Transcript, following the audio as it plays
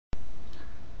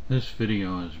This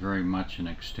video is very much an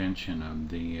extension of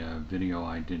the video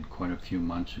I did quite a few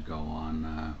months ago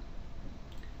on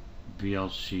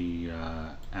VLC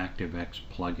ActiveX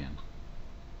plugin.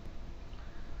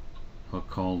 We'll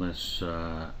call this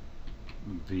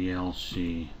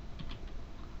VLC3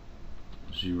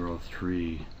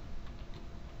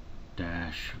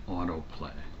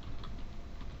 AutoPlay,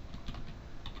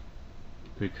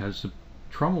 because the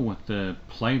trouble with the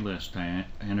playlist I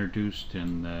introduced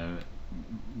in the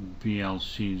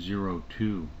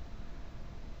VLC02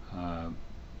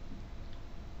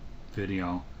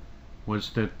 video was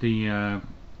that the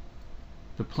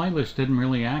playlist didn't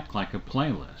really act like a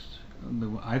playlist.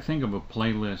 I think of a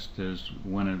playlist as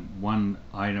when one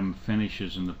item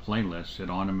finishes in the playlist, it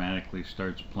automatically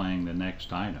starts playing the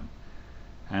next item,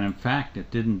 and in fact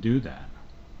it didn't do that.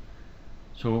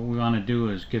 So what we want to do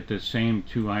is get the same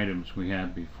two items we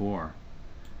had before.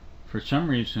 For some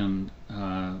reason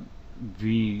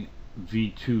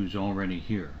V2 is already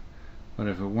here, but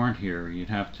if it weren't here, you'd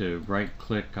have to right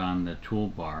click on the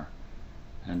toolbar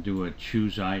and do a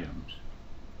choose items,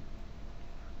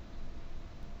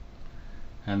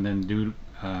 and then do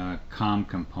COM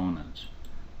components.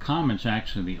 COM is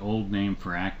actually the old name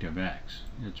for ActiveX.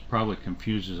 It probably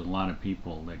confuses a lot of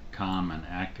people that COM and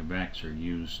ActiveX are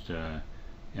used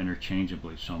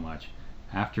interchangeably so much.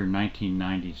 After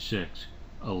 1996,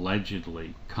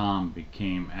 allegedly COM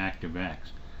became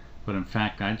ActiveX, but in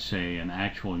fact I'd say in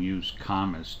actual use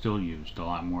COM is still used a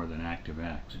lot more than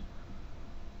ActiveX.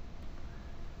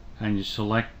 And you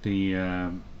select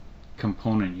the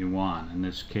component you want, in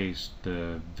this case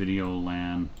the video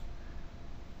LAN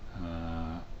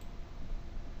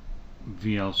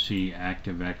VLC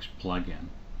ActiveX plugin,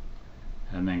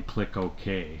 and then click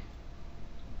OK.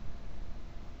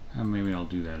 And maybe I'll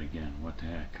do that again, what the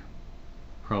heck.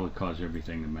 Probably cause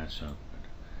everything to mess up.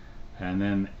 And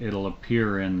then it'll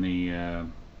appear in the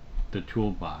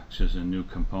toolbox as a new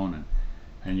component,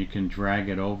 and you can drag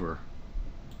it over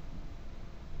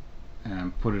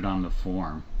and put it on the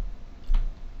form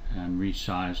and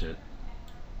resize it.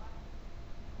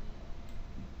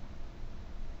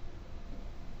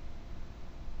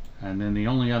 And then the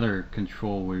only other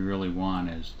control we really want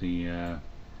is the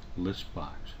list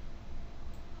box.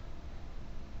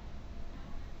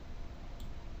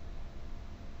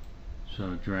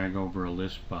 So drag over a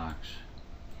list box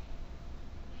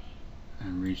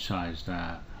and resize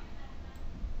that,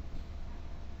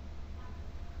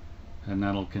 and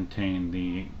that'll contain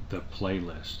the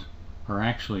playlist, or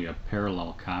actually a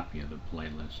parallel copy of the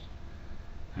playlist,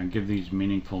 and give these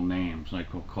meaningful names.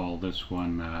 Like we'll call this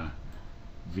one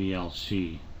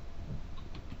VLC,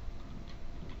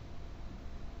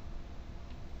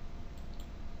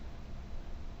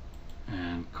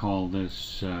 and call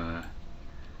this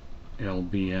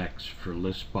LBX for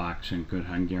list box in good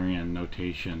Hungarian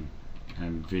notation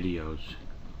and videos.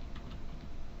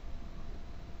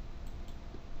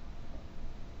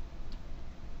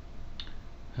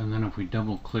 And then if we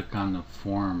double click on the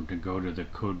form to go to the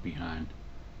code behind,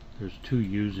 there's two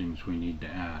usings we need to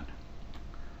add.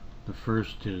 The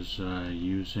first is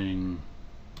using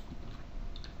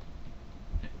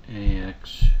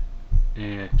AX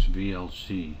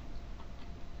VLC,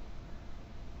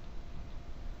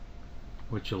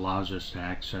 which allows us to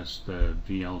access the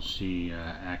VLC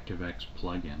ActiveX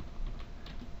plugin.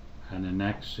 And the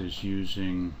next is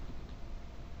using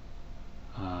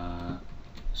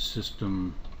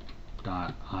system.io,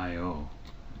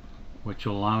 which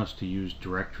will allow us to use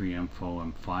directory info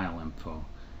and file info,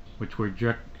 which we're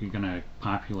going to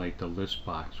populate the list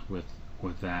box with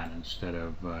that instead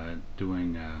of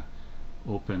doing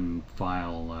open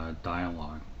file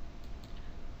dialog.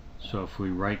 So if we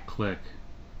right click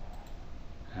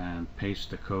and paste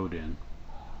the code in,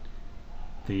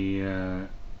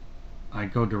 I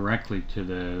go directly to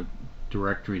the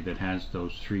directory that has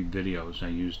those three videos I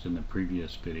used in the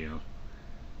previous video,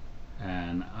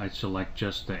 and I select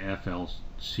just the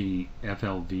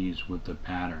FLVs with the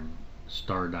pattern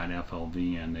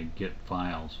star.flv and the get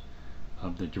files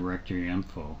of the directory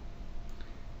info,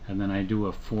 and then I do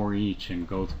a for each and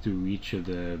go through each of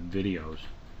the videos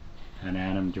and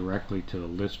add them directly to the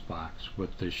list box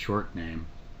with the short name,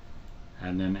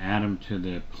 and then add them to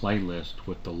the playlist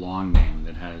with the long name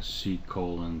that has C:/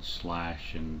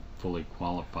 and fully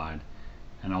qualified,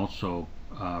 and also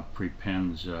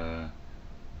prepends a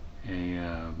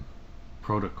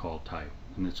protocol type,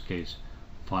 in this case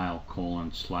file :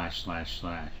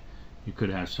 //. You could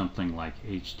have something like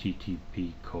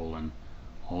HTTP :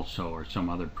 also, or some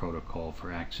other protocol for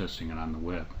accessing it on the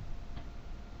web.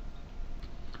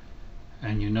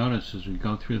 And you notice as we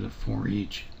go through the for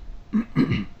each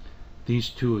these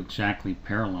two exactly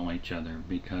parallel each other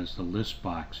because the list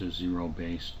box is 0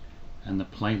 based and the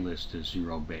playlist is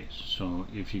 0 based. So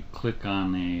if you click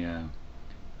on a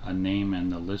name in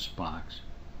the list box,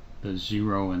 the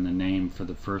 0 in the name for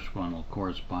the first one will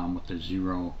correspond with the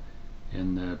 0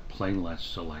 in the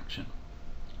playlist selection.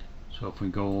 So if we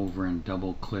go over and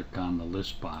double click on the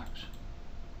list box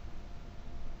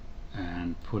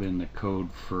and put in the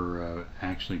code for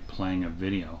actually playing a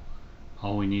video,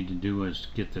 all we need to do is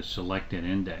get the selected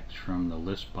index from the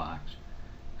list box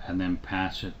and then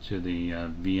pass it to the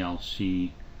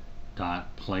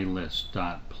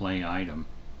VLC.playlist.play item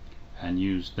and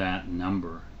use that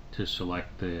number to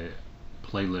select the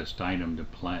playlist item to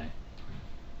play.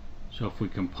 So if we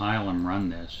compile and run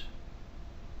this,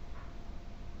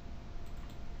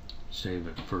 save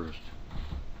it first.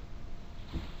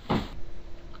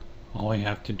 All we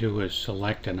have to do is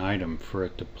select an item for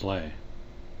it to play.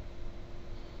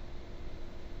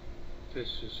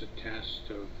 This is a test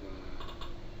of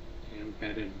the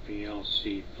embedded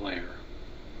VLC player.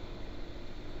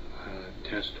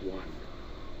 Test 1.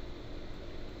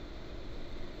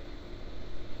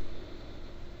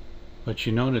 But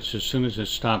you notice as soon as it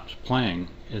stops playing,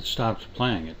 it stops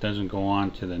playing. It doesn't go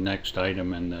on to the next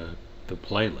item in the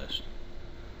playlist.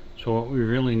 So what we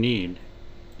really need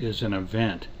is an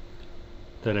event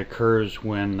that occurs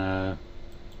when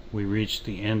we reach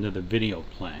the end of the video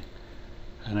playing.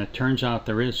 And it turns out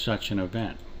there is such an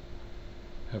event.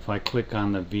 If I click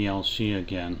on the VLC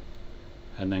again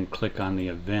and then click on the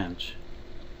events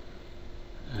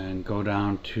and go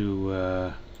down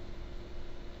to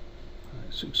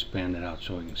let's expand it out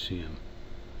so we can see them.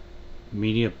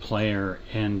 Media player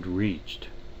end reached,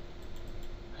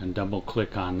 and double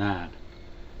click on that.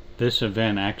 This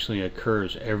event actually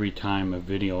occurs every time a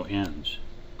video ends.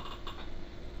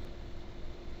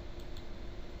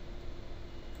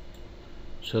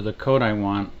 So the code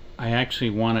I actually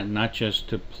want it not just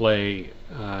to play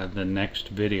the next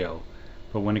video,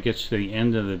 but when it gets to the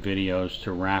end of the videos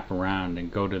to wrap around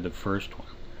and go to the first one.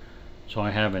 So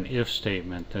I have an if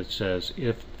statement that says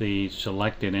if the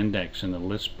selected index in the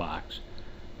list box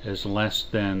is less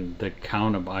than the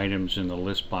count of items in the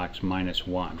list box minus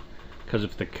 1. Because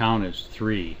if the count is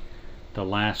 3, the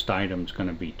last item is going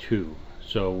to be 2.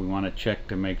 So we want to check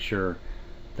to make sure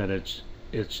that it's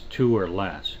 2 or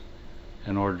less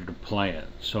in order to play it.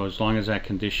 So as long as that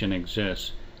condition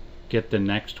exists, get the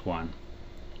next one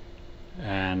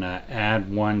and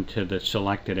add 1 to the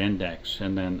selected index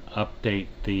and then update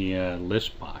the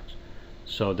list box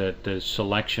so that the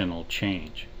selection will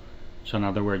change. So in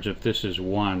other words, if this is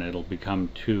 1, it'll become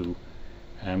 2,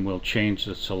 and we'll change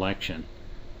the selection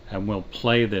and we'll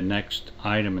play the next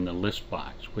item in the list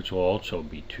box, which will also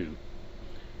be 2.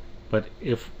 But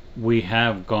if we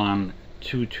have gone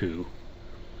to 2,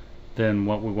 then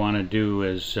what we want to do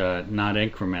is not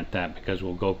increment that because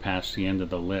we'll go past the end of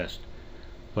the list,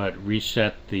 but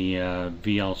reset the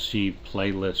VLC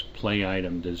playlist play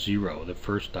item to 0, the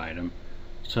first item,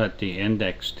 set the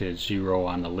index to 0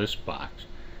 on the list box,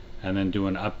 and then do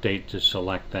an update to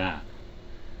select that.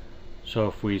 So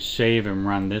if we save and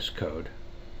run this code,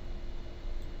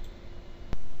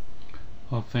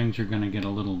 well, things are going to get a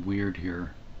little weird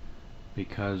here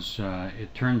because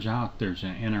it turns out there's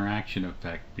an interaction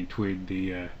effect between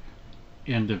the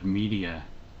end of media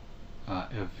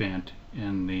event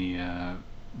in the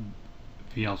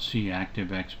VLC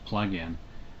ActiveX plugin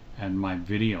and my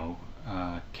video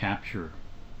capture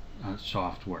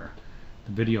software.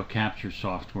 The video capture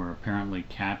software apparently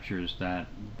captures that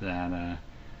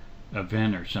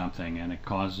event or something, and it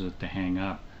causes it to hang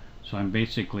up. So I'm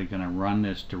basically going to run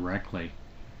this directly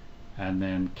and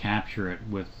then capture it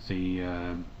with the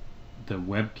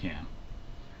webcam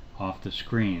off the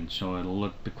screen, so it'll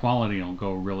look, the quality will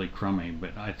go really crummy,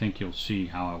 but I think you'll see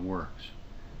how it works.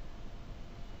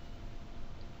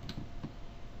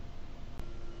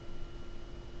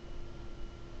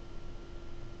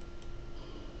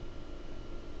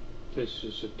 This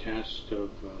is a test of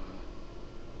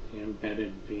the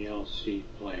embedded VLC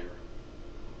player.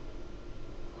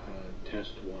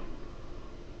 Test 1.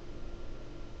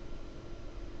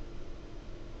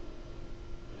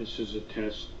 This is a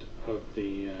test of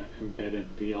the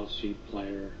embedded VLC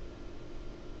player.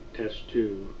 Test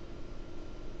 2.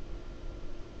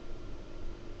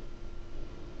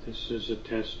 This is a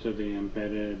test of the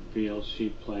embedded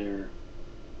VLC player.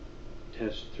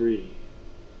 Test 3.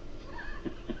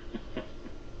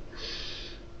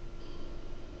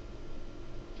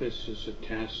 This is a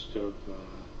test of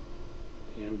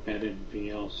the embedded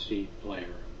VLC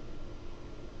player.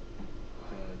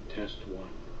 Test 1.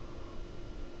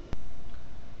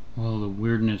 Well, the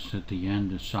weirdness at the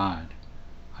end aside,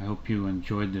 I hope you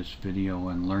enjoyed this video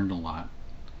and learned a lot,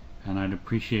 and I'd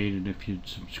appreciate it if you'd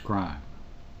subscribe.